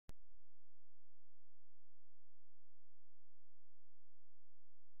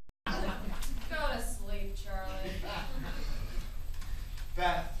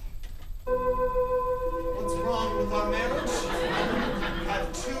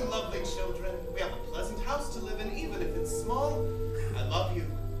small. I love you.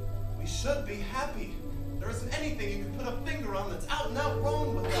 We should be happy. There isn't anything you can put a finger on that's out and out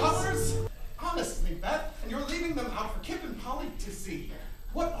wrong with us. Colors? Honestly, Beth, and you're leaving them out for Kip and Polly to see.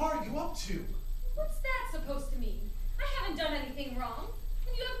 What are you up to? What's that supposed to mean? I haven't done anything wrong,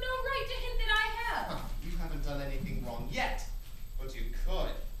 and you have no right to hint that I have. You haven't done anything wrong yet, but you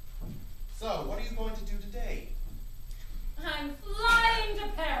could. So, what are you going to do today? I'm flying to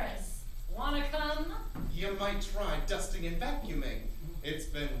Paris. Wanna come? You might try dusting and vacuuming. It's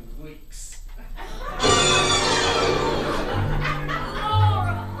been weeks.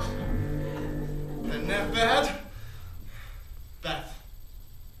 Laura! Isn't that bad? Beth,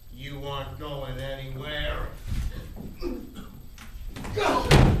 you aren't going anywhere.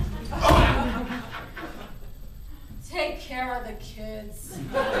 Take care of the kids.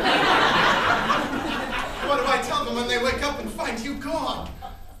 What do I tell them when they wake up and find you gone?